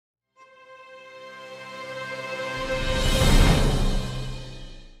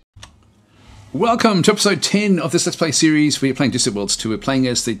Welcome to episode 10 of this Let's Play series. We are playing DasTeekan Worlds 2. We're playing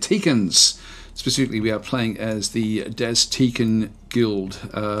as the Teekans. Specifically, we are playing as the DasTeekan Guild.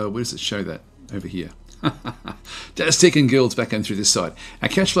 Where does it show that? Over here. DasTeekan Guilds back going through this side. Our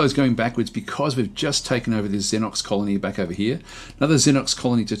cash flow is going backwards because we've just taken over this Xenox colony back over here. Another Xenox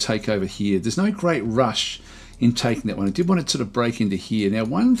colony to take over here. There's no great rush in taking that one. I did want to sort of break into here. Now,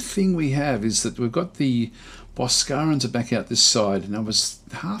 one thing we have is that we've got the Boscarans are back out this side, and I was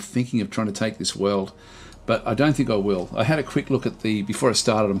half thinking of trying to take this world, but I don't think I will. I had a quick look at before I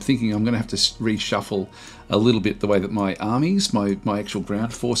started, I'm thinking I'm going to have to reshuffle a little bit the way that my armies, my actual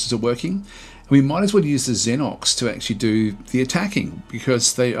ground forces are working. And we might as well use the Xenox to actually do the attacking,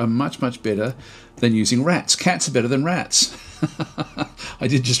 because they are much better than using rats. Cats are better than rats. I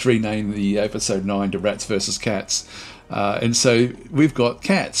did just rename the episode 9 to Rats versus Cats. And so we've got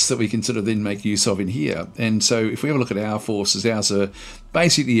cats that we can sort of then make use of in here. And so if we have a look at our forces, ours are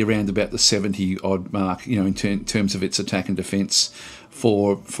basically around about the 70 odd mark, you know, in terms of its attack and defense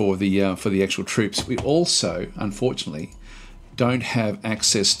for the actual troops. We also, unfortunately, don't have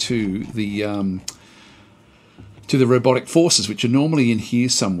access to the robotic forces, which are normally in here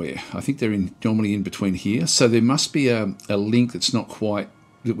somewhere. I think they're normally in between here. So there must be a link that's not quite,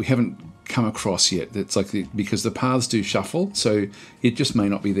 that we haven't come across yet. That's like because the paths do shuffle, so it just may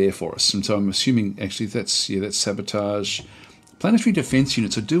not be there for us. And so I'm assuming actually that's sabotage. Planetary defense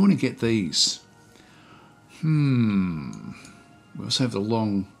units. I do want to get these. We also have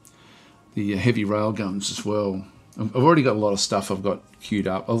the heavy rail guns as well. I've already got a lot of stuff I've got queued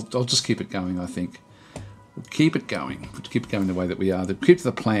up. I'll just keep it going, I think. We'll keep it going. We'll keep it going the way that we are. Keep to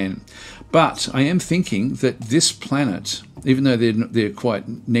the plan. But I am thinking that this planet, even though they're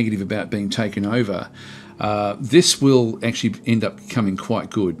quite negative about being taken over, this will actually end up becoming quite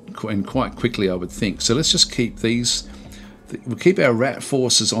good and quite quickly, I would think. So let's just keep these. We'll keep our rat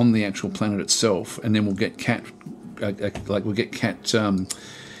forces on the actual planet itself, and then we'll get cat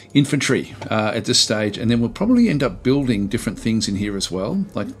infantry at this stage, and then we'll probably end up building different things in here as well,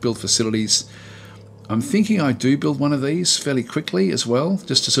 like build facilities. I'm thinking I do build one of these fairly quickly as well,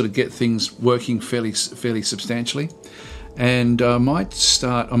 just to sort of get things working fairly substantially. And I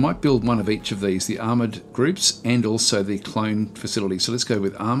might build one of each of these, the armoured groups and also the clone facility. So let's go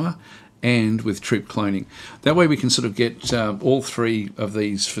with armour and with troop cloning. That way we can sort of get all three of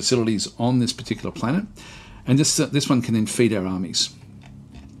these facilities on this particular planet. And this one can then feed our armies.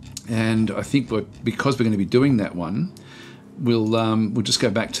 And I think because we're going to be doing that one, we'll just go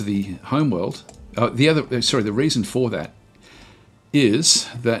back to the homeworld. The reason for that is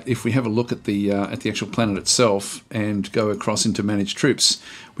that if we have a look at the actual planet itself and go across into managed troops,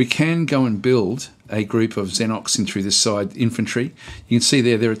 we can go and build a group of Xenox in through this side infantry. You can see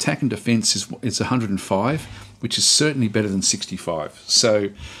there their attack and defense is 105, which is certainly better than 65. So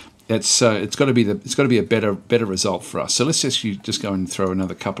it's got to be a better result for us. So let's just go and throw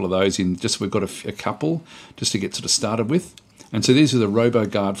another couple of those in. Just we've got a couple just to get sort of started with. And so these are the Robo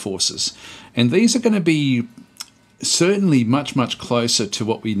Guard forces. And these are going to be certainly much closer to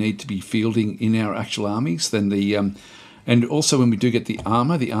what we need to be fielding in our actual armies than the... and also when we do get the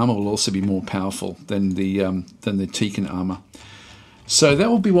armour will also be more powerful than the Teekan armour. So that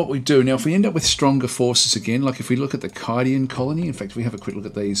will be what we do. Now, if we end up with stronger forces again, like if we look at the Kydian colony, in fact, if we have a quick look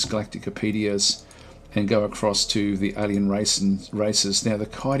at these Galacticopedias and go across to the alien races. Now, the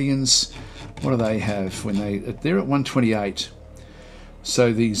Kydians, what do they have? They're at 128.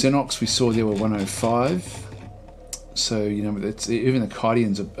 So the Xenox we saw there were 105. So, you know, even the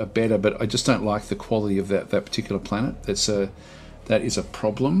Kydians are better, but I just don't like the quality of that particular planet. That is a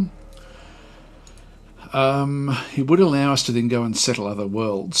problem. It would allow us to then go and settle other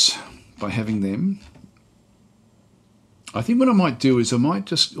worlds by having them. I think what I might do is I might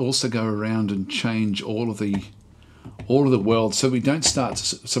just also go around and change all of the worlds so we don't start,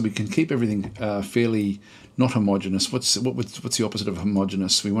 so we can keep everything fairly not homogeneous. What's the opposite of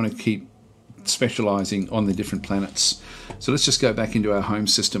homogeneous? We want to keep specializing on the different planets. So let's just go back into our home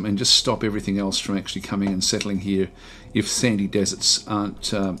system and just stop everything else from actually coming and settling here if sandy deserts aren't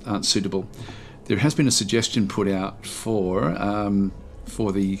suitable. There has been a suggestion put out for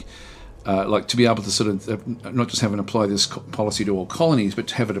the like to be able to sort of not just have it apply this policy to all colonies, but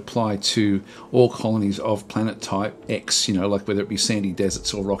to have it apply to all colonies of planet type X, you know, like whether it be sandy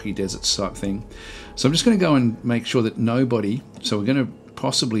deserts or rocky deserts type thing. So I'm just going to go and make sure that nobody, so we're going to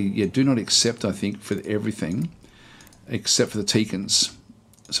possibly, do not accept, I think, for everything except for the Teekans.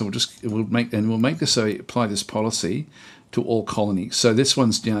 So we'll make this, so apply this policy to all colonies. So this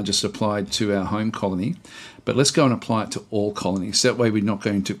one's now just applied to our home colony, but let's go and apply it to all colonies. That way we're not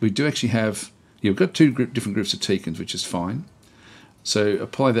going to, we do actually have, we've got two different groups of Teekans, which is fine. So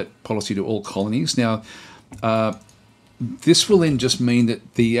apply that policy to all colonies. Now, this will then just mean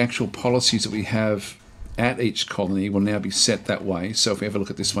that the actual policies that we have at each colony will now be set that way. So if we ever look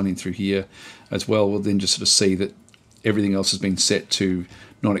at this one in through here as well, we'll then just sort of see that everything else has been set to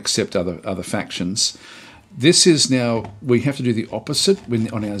not accept other factions. This is now, we have to do the opposite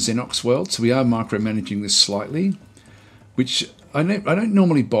on our Xenox world. So we are micromanaging this slightly, which I don't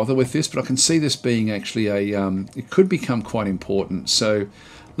normally bother with this, but I can see this being actually it could become quite important. So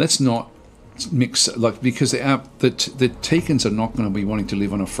let's not mix, like, because the Teekans are not going to be wanting to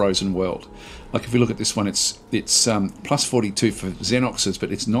live on a frozen world. Like if we look at this one, it's plus 42 for Xenoxes,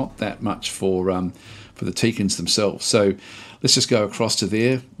 but it's not that much for the Teekans themselves. So let's just go across to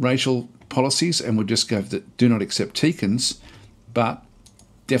their racial policies, and we'll just go that do not accept Teekans, but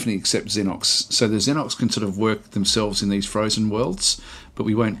definitely accept Xenox. So the Xenox can sort of work themselves in these frozen worlds, but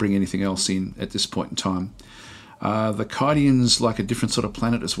we won't bring anything else in at this point in time. The Kydians like a different sort of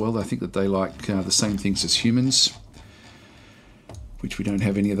planet as well. I think that they like the same things as humans, which we don't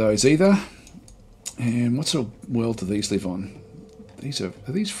have any of those either. And what sort of world do these live on?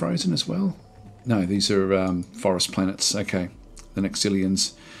 Are these frozen as well? No, these are forest planets. Okay, the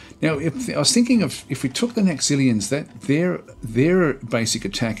Naxilians. Now, I was thinking of if we took the Naxilians, that their basic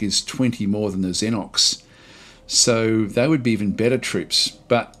attack is 20 more than the Xenox, so they would be even better troops.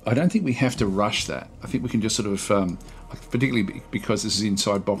 But I don't think we have to rush that. I think we can just sort of, particularly because this is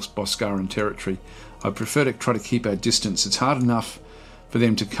inside Boscaran territory, I prefer to try to keep our distance. It's hard enough for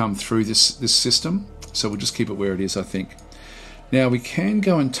them to come through this system, so we'll just keep it where it is, I think. Now we can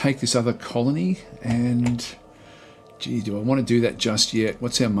go and take this other colony, and gee, do I want to do that just yet?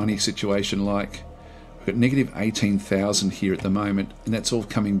 What's our money situation like? We've got negative 18,000 here at the moment, and that's all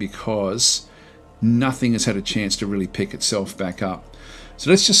coming because nothing has had a chance to really pick itself back up. So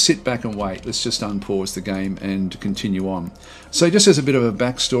let's just sit back and wait. Let's just unpause the game and continue on. So just as a bit of a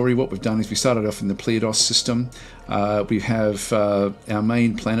backstory, what we've done is we started off in the Pleiados system. We have our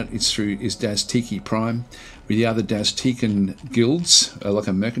main planet is DasTeekan Prime. We are the DasTeekan Guilds, like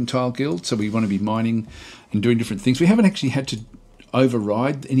a mercantile guild. So we want to be mining and doing different things. We haven't actually had to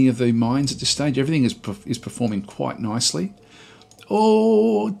override any of the mines at this stage. Everything is performing quite nicely.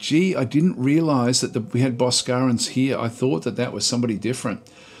 Oh, gee, I didn't realise that we had Boscarans here. I thought that was somebody different.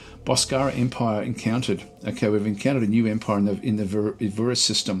 Boscara Empire encountered. Okay, we've encountered a new empire in the Ivura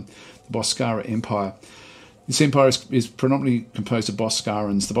system, the Boscara Empire. This empire is predominantly composed of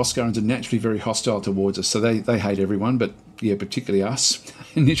Boscarans. The Boscarans are naturally very hostile towards us, so they hate everyone, but yeah, particularly us.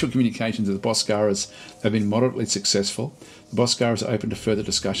 Initial communications with the Boscaras have been moderately successful. The Boscaras are open to further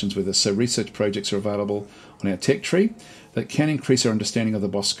discussions with us, so research projects are available on our tech tree that can increase our understanding of the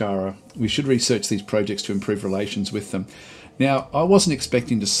Boscara. We should research these projects to improve relations with them. Now, I wasn't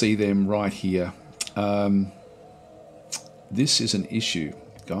expecting to see them right here. This is an issue,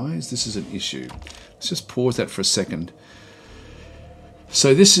 guys. This is an issue. Let's just pause that for a second.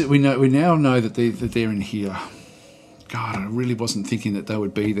 So this is we now know that they're in here. God, I really wasn't thinking that they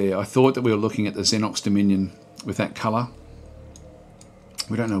would be there. I thought that we were looking at the Xenox Dominion with that colour.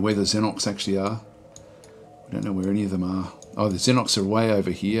 We don't know where the Xenox actually are. We don't know where any of them are. Oh, the Xenox are way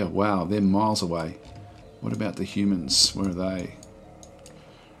over here. Wow, they're miles away. What about the humans? Where are they?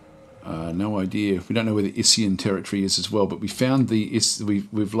 No idea. We don't know where the Isian territory is as well, but we found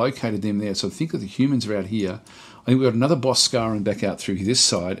we've located them there. So I think that the humans are out here. I think we've got another Boscaran back out through this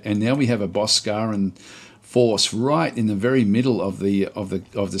side, and now we have a Boscaran force right in the very middle of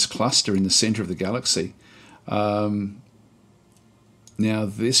this cluster in the center of the galaxy. Now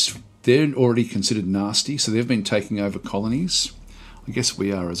they're already considered nasty, so they've been taking over colonies. I guess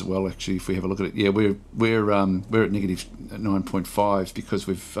we are as well, actually. If we have a look at it, yeah, we're at negative 9.5 because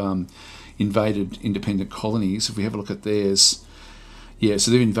we've invaded independent colonies. If we have a look at theirs, yeah, so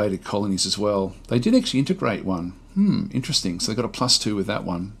they've invaded colonies as well. They did actually integrate one. Interesting. So they got a +2 with that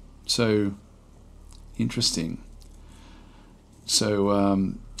one. So interesting. So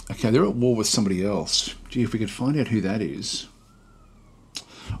okay, they're at war with somebody else. Gee, if we could find out who that is.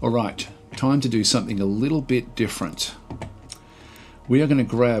 All right, time to do something a little bit different. We are going to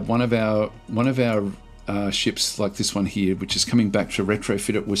grab one of our ships like this one here, which is coming back to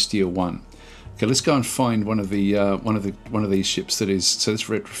retrofit at Worcester 1. Okay, let's go and find one of these ships that is. So that's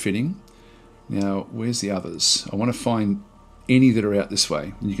retrofitting. Now, where's the others? I want to find any that are out this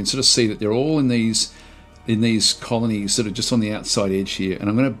way, and you can sort of see that they're all in these colonies that are just on the outside edge here. And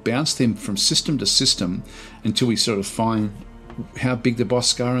I'm going to bounce them from system to system until we sort of find how big the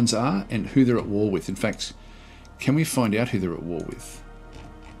Boscarans are and who they're at war with. In fact, can we find out who they're at war with?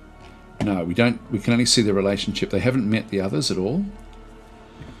 No, we don't. We can only see the relationship. They haven't met the others at all,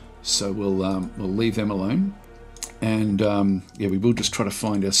 so we'll leave them alone. And yeah, we will just try to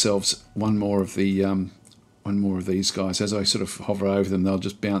find ourselves one more of these guys. As I sort of hover over them, they'll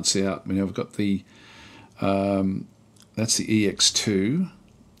just bounce out. You know, I've got the that's the EX2.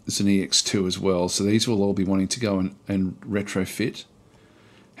 There's an EX2 as well. So these will all be wanting to go and retrofit.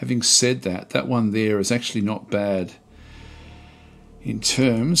 Having said that, that one there is actually not bad in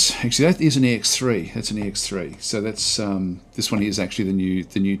terms. Actually, that is an EX3. That's an EX3. So that's this one here is actually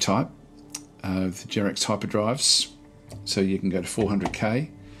the new type, the Gerex hyperdrives. So you can go to 400k.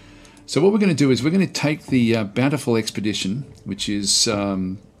 So what we're going to do is we're going to take the Bountiful Expedition, which is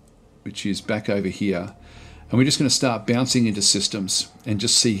back over here, and we're just going to start bouncing into systems and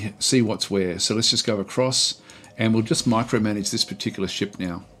just see what's where. So let's just go across, and we'll just micromanage this particular ship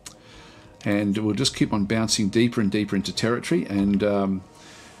now, and we'll just keep on bouncing deeper and deeper into territory, and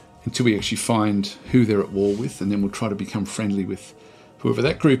until we actually find who they're at war with, and then we'll try to become friendly with whoever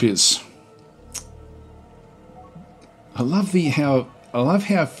that group is. I love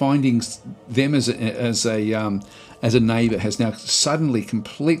how finding them as a neighbour has now suddenly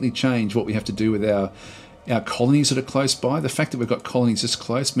completely changed what we have to do with our colonies that are close by. The fact that we've got colonies this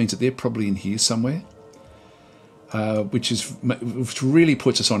close means that they're probably in here somewhere, which really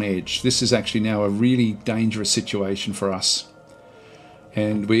puts us on edge. This is actually now a really dangerous situation for us,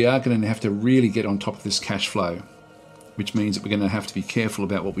 and we are going to have to really get on top of this cash flow, which means that we're going to have to be careful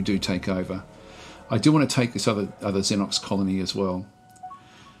about what we do take over. I do want to take this other Xenox colony as well.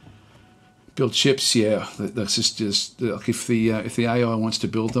 Build ships, yeah. That's just like if the AI wants to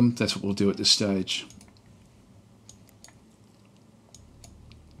build them, that's what we'll do at this stage.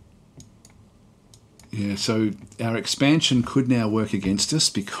 Yeah, so our expansion could now work against us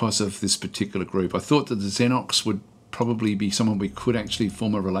because of this particular group. I thought that the Xenox would probably be someone we could actually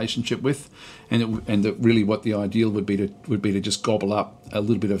form a relationship with, and that really what the ideal would be to just gobble up a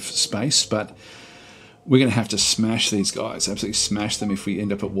little bit of space, but we're going to have to smash these guys, absolutely smash them if we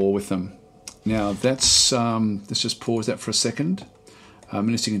end up at war with them. Now that's let's just pause that for a second.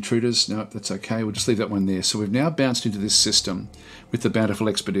 Menacing intruders, no, that's okay. We'll just leave that one there. So we've now bounced into this system with the Bountiful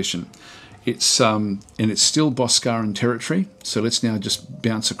Expedition. It's and it's still Boscaran territory. So let's now just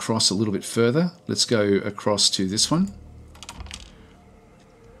bounce across a little bit further. Let's go across to this one,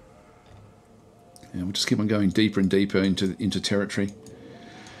 and we'll just keep on going deeper and deeper into territory.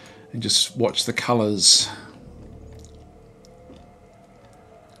 And just watch the colours.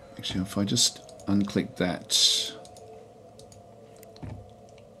 Actually, if I just unclick that. So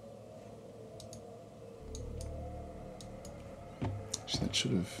that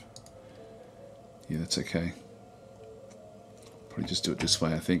should have... Yeah, that's okay. Probably just do it this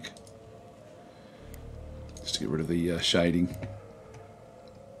way, I think. Just to get rid of the shading.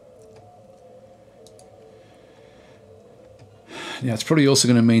 Now, it's probably also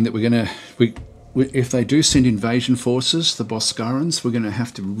going to mean that we're going to, if they do send invasion forces, the Boscarans, we're going to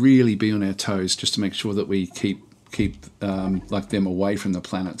have to really be on our toes just to make sure that we keep like them away from the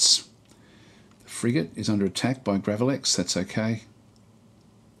planets. The frigate is under attack by Gravelex. That's okay.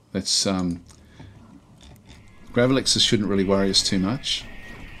 That's Gravelexes shouldn't really worry us too much.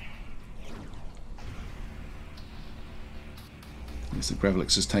 Yes, the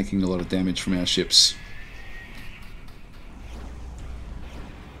Gravelex is taking a lot of damage from our ships.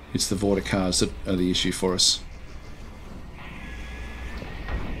 It's the Vorticars that are the issue for us.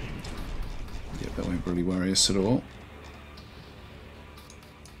 Yeah, that won't really worry us at all.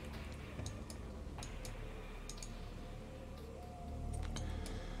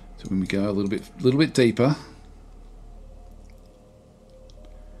 So when we go a little bit deeper,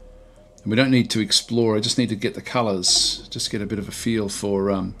 and we don't need to explore. I just need to get the colours, just get a bit of a feel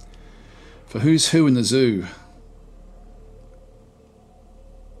for who's who in the zoo.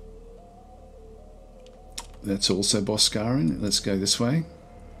 That's also Boscaran. Let's go this way.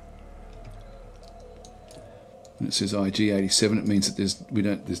 When it says IG87, it means that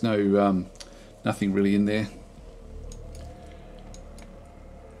there's no nothing really in there.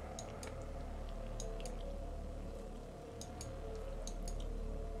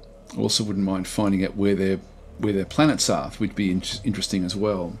 Also, wouldn't mind finding out where their planets are. Would be interesting as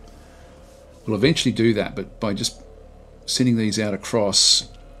well. We'll eventually do that, but by just sending these out across,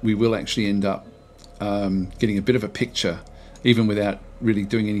 we will actually end up getting a bit of a picture, even without really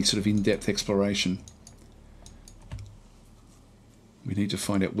doing any sort of in-depth exploration. We need to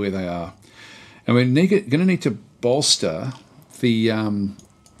find out where they are, and we're going to need to bolster the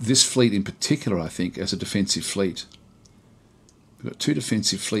this fleet in particular, I think, as a defensive fleet. We've got 2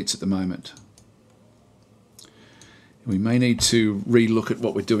 defensive fleets at the moment. We may need to re-look at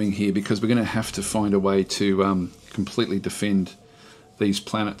what we're doing here, because we're going to have to find a way to completely defend these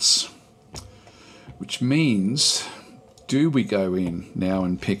planets. which means, do we go in now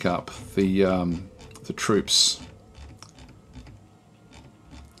and pick up the troops,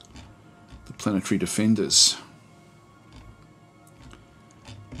 the planetary defenders?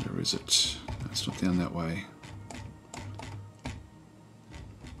 Where is it? No, it's not down that way.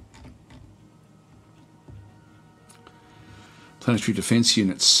 Planetary defense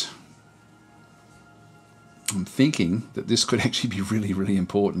units. I'm thinking that this could actually be really, really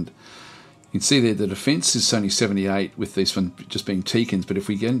important. You can see there the defense is only 78 with this one just being Teekans, but if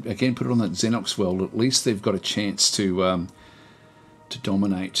we again put it on that Xenox world, at least they've got a chance to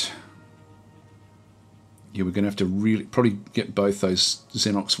dominate. Yeah, we're going to have to really probably get both those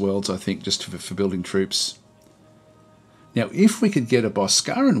Xenox worlds, I think, just for building troops. Now, if we could get a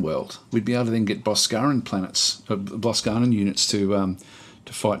Boscaran world, we'd be able to then get Boscaran planets, Boscaran units to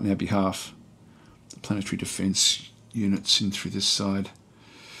fight in our behalf. The planetary defense units in through this side.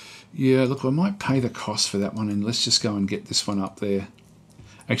 Yeah, look, I might pay the cost for that one, and let's just go and get this one up there.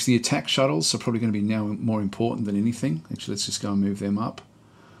 Actually, the attack shuttles are probably going to be now more important than anything. Actually, let's just go and move them up.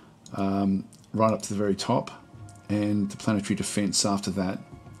 Right up to the very top, and the planetary defense after that.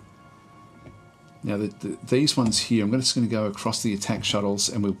 Now these ones here, I'm just going to go across the attack shuttles,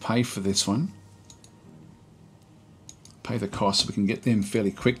 and we'll pay for this one. Pay the cost so we can get them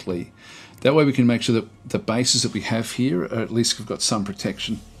fairly quickly. That way we can make sure that the bases that we have here are at least have got some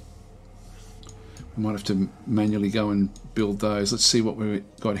protection. We might have to manually go and build those. Let's see what we've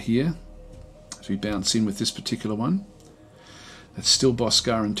got here as we bounce in with this particular one. That's still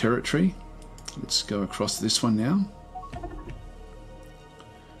Boscaran territory. Let's go across this one now.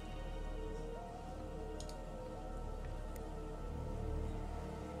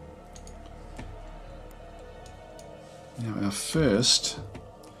 Now our first,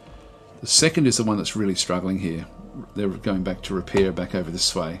 the second is the one that's really struggling here. They're going back to repair back over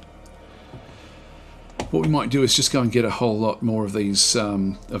this way. What we might do is just go and get a whole lot more of these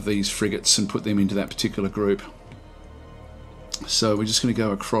frigates and put them into that particular group. So we're just going to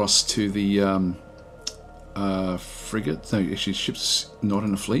go across to the frigate. No, actually, ship's not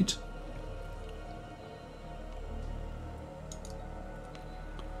in a fleet.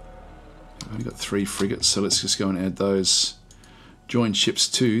 I've only got 3 frigates, so let's just go and add those. Join ships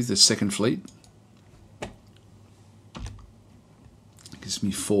to the second fleet. Gives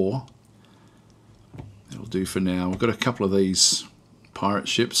me 4. That'll do for now. We've got a couple of these pirate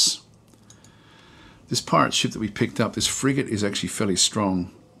ships. This pirate ship that we picked up, this frigate, is actually fairly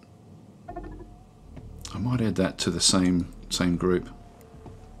strong. I might add that to the same group.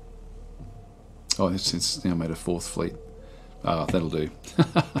 Oh, it's now made a 4th fleet. Ah, that'll do.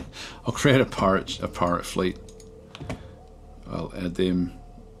 I'll create a pirate fleet. I'll add them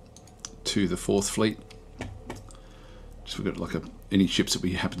to the 4th fleet. Just we've got like any ships that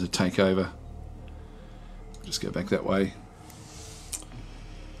we happen to take over. Just go back that way.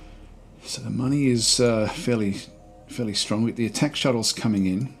 So the money is fairly strong. With the attack shuttles coming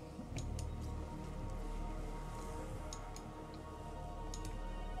in,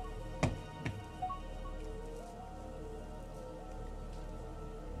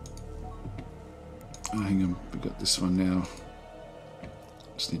 oh, hang on, we've got this one now.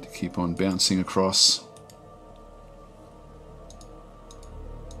 Just need to keep on bouncing across.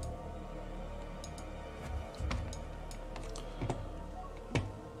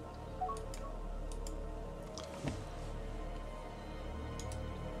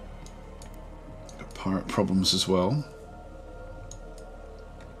 Pirate problems as well.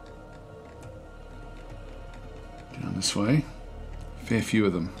 Down this way. Fair few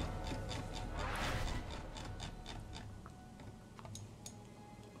of them.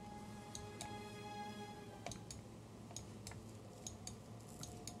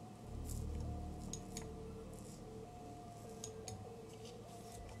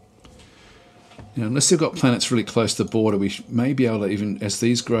 Now, unless they've got planets really close to the border, we may be able to, even as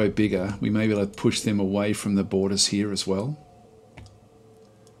these grow bigger, we may be able to push them away from the borders here as well.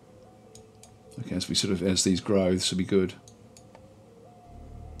 Okay, as these grow, this will be good.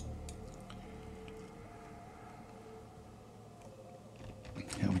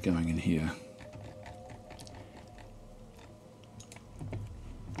 How are we going in here?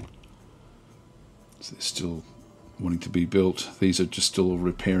 So they're still wanting to be built. These are just still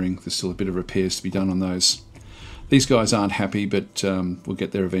repairing. There's still a bit of repairs to be done on those. These guys aren't happy, but we'll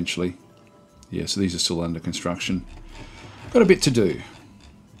get there eventually. Yeah, so these are still under construction. Got a bit to do.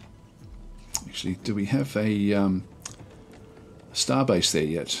 Actually, do we have a starbase there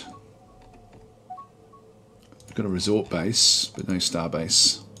yet? We've got a resort base, but no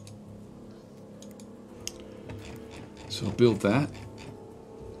starbase. So I'll build that.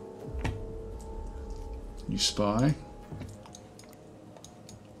 You spy.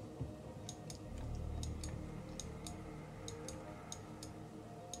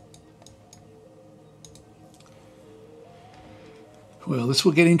 Well, this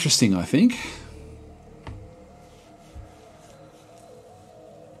will get interesting, I think.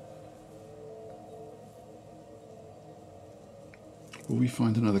 Will we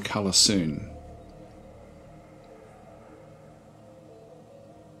find another colour soon?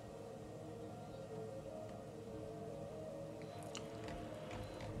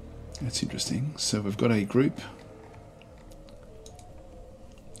 That's interesting. So we've got a group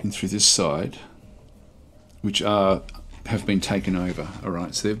in through this side, which have been taken over. All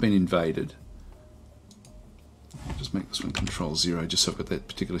right, so they've been invaded. I'll just make this one control 0, just so I've got that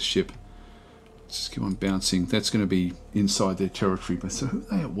particular ship. Let's just keep on bouncing. That's going to be inside their territory. But so who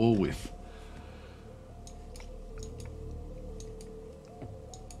are they at war with?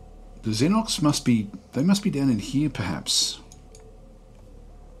 The Xenox must be down in here, perhaps.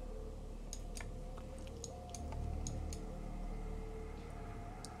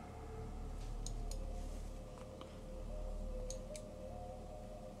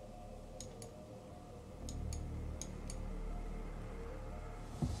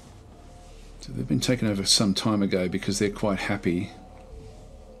 So they've been taken over some time ago because they're quite happy.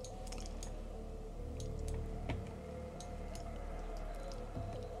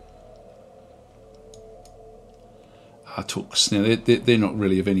 Artooks. Now they're not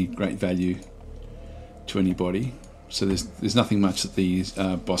really of any great value to anybody. So there's nothing much that these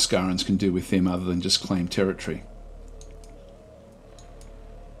Boscarans can do with them other than just claim territory.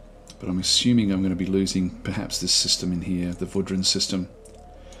 But I'm assuming I'm going to be losing perhaps this system in here, the Vudran system.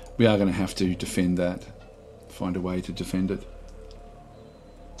 We are going to have to defend that, find a way to defend it.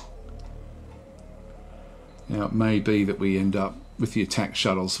 Now it may be that we end up, with the attack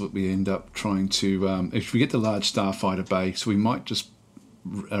shuttles, that we end up trying to, if we get the large starfighter base, we might just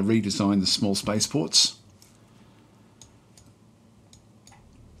redesign the small spaceports.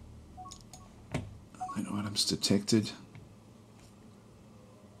 Main items detected.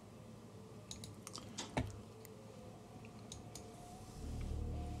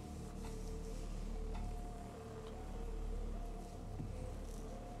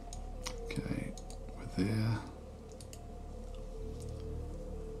 Okay, we're there.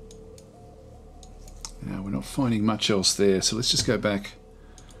 Now we're not finding much else there, so let's just go back.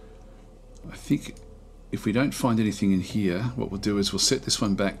 I think if we don't find anything in here, what we'll do is we'll set this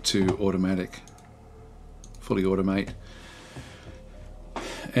one back to automatic, fully automate,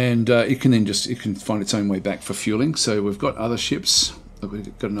 and it can find its own way back for fueling. So we've got other ships.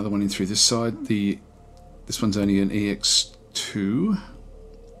 We've got another one in through this side. This one's only an EX2.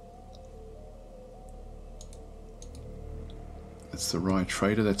 That's the Rye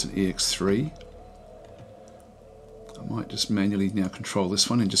Trader. That's an EX3. I might just manually now control this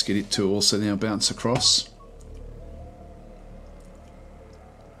one and just get it to also now bounce across.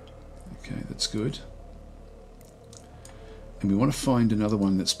 Okay, that's good. And we want to find another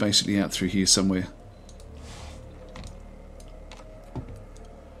one that's basically out through here somewhere.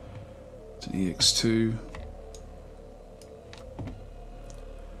 It's an EX2.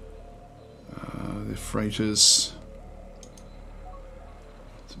 They're freighters.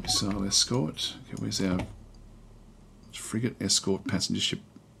 It's a missile escort. Okay, where's our frigate, escort, passenger ship?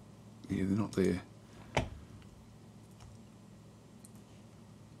 Yeah, they're not there.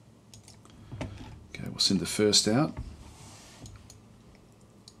 Okay, we'll send the first out.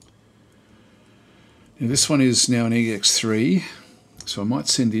 Now this one is now an EX3, so I might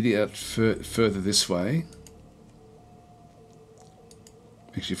send it out further this way.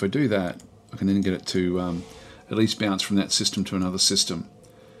 Actually, if I do that, I can then get it to at least bounce from that system to another system.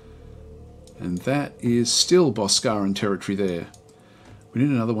 And that is still Boscaran territory there. We need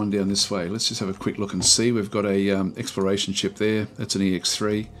another one down this way. Let's just have a quick look and see. We've got a exploration ship there. That's an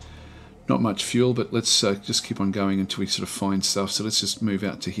EX3. Not much fuel, but let's just keep on going until we sort of find stuff. So let's just move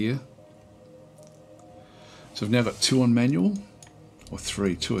out to here. So we've now got 2 on manual, or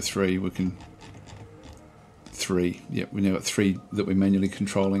 3, 2 or 3. We can 3. Yep, we now got 3 that we're manually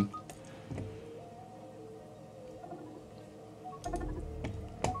controlling.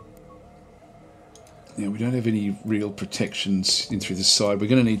 Now we don't have any real protections in through this side. We're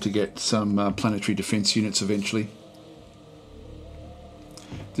going to need to get some planetary defense units eventually.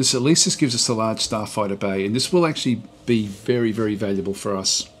 This at least gives us a large starfighter bay, and this will actually be very, very valuable for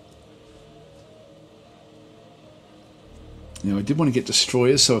us. Now I did want to get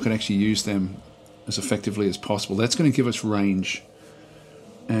destroyers so I can actually use them as effectively as possible. That's going to give us range,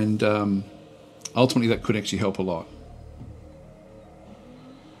 and ultimately that could actually help a lot.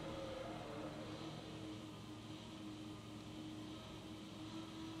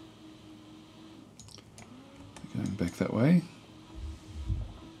 back that way.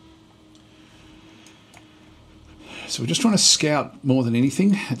 So we're just trying to scout more than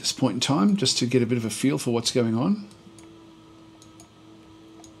anything at this point in time, just to get a bit of a feel for what's going on.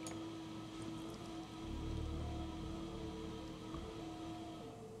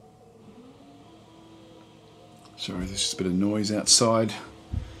 Sorry, there's just a bit of noise outside.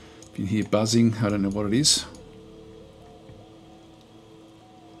 If you hear buzzing, I don't know what it is.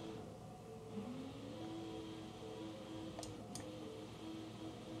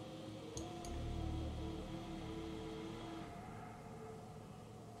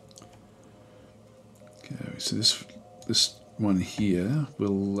 Okay, so this one here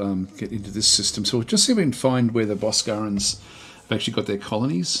will get into this system. So we'll just see if we can find where the Boscarans have actually got their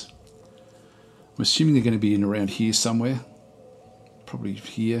colonies. I'm assuming they're going to be in around here somewhere. Probably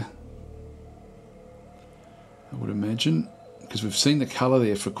here, I would imagine, because we've seen the colour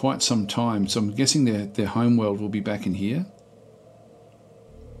there for quite some time. So I'm guessing their home world will be back in here.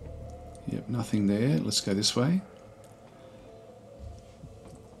 Yep, nothing there. Let's go this way.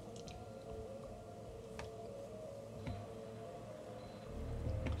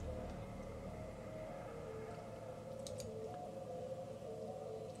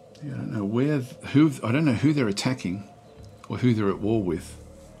 Yeah, I don't know I don't know who they're attacking or who they're at war with,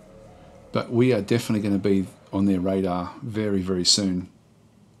 but we are definitely going to be on their radar very, very soon.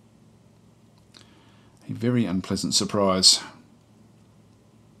 A very unpleasant surprise.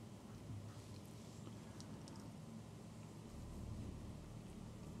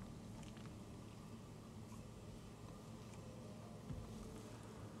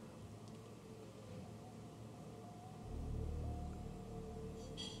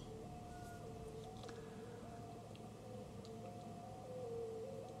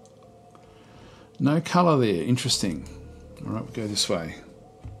 No colour there, interesting. All right, we'll go this way.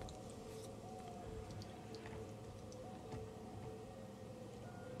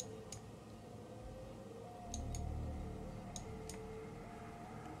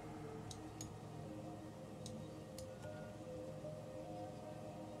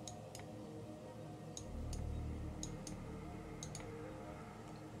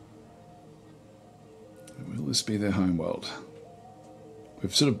 Will this be their home world?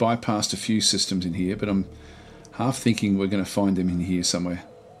 We've sort of bypassed a few systems in here, but I'm half thinking we're going to find them in here somewhere.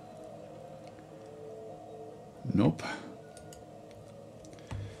 Nope.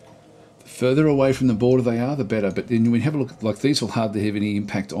 The further away from the border they are, the better. But then when you have a look, like these will hardly have any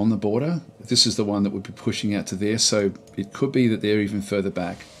impact on the border. This is the one that would be pushing out to there, so it could be that they're even further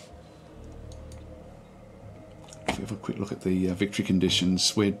back. If we have a quick look at the victory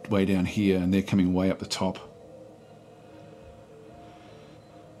conditions, we're way down here and they're coming way up the top.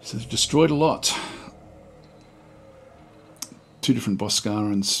 So they've destroyed a lot. Two different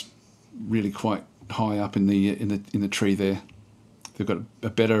Boscarans, really quite high up in the tree there. They've got a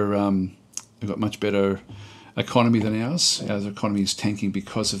better, they've got much better economy than ours. Our economy is tanking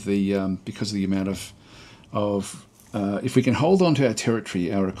because of the amount of if we can hold on to our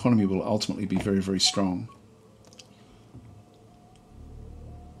territory, our economy will ultimately be very, very strong.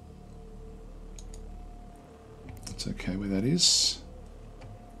 It's okay where that is.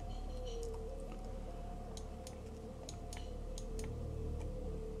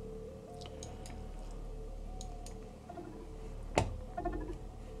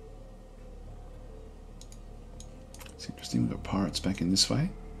 It's interesting, we've got pirates back in this way.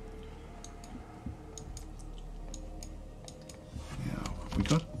 Now,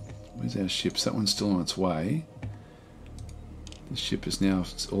 where's our ships? That one's still on its way. The ship is now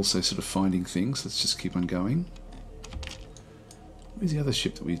also sort of finding things. Let's just keep on going. Where's the other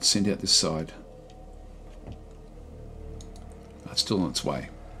ship that we sent out this side? It's still on its way.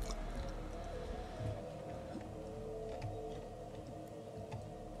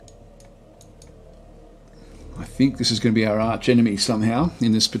 I think this is going to be our arch enemy somehow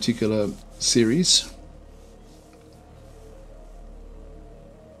in this particular series.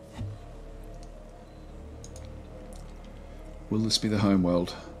 Will this be the home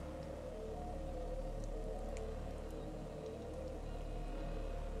world?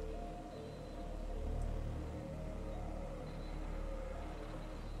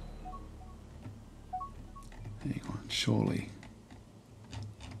 Hang on, surely.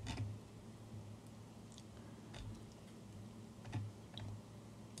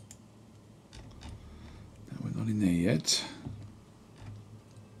 No, we're not in there yet.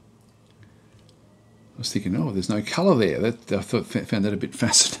 I was thinking, oh, there's no colour there. I found that a bit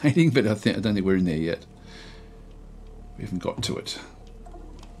fascinating, but I don't think we're in there yet. We haven't got to it.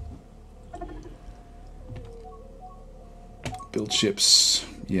 Build ships.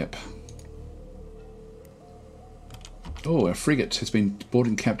 Yep. Oh, our frigate has been bought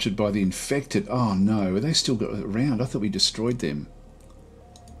and captured by the infected. Oh no, are they still got around? I thought we destroyed them.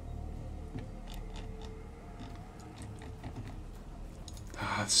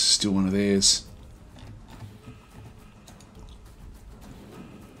 Ah, this is still one of theirs.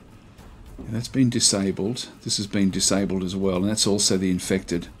 And that's been disabled. This has been disabled as well, and that's also the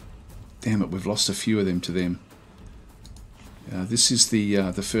infected. Damn it, we've lost a few of them to them. This is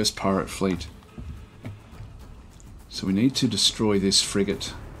the first pirate fleet. So we need to destroy this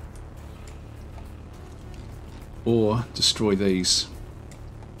frigate. Or destroy these.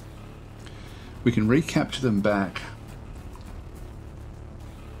 We can recapture them back.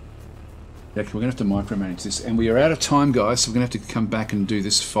 Yeah, we're going to have to micromanage this. And we are out of time, guys, so we're going to have to come back and do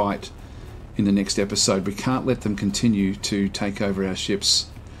this fight in the next episode. We can't let them continue to take over our ships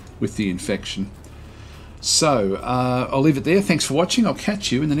with the infection. So, I'll leave it there. Thanks for watching. I'll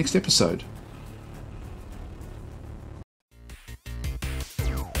catch you in the next episode.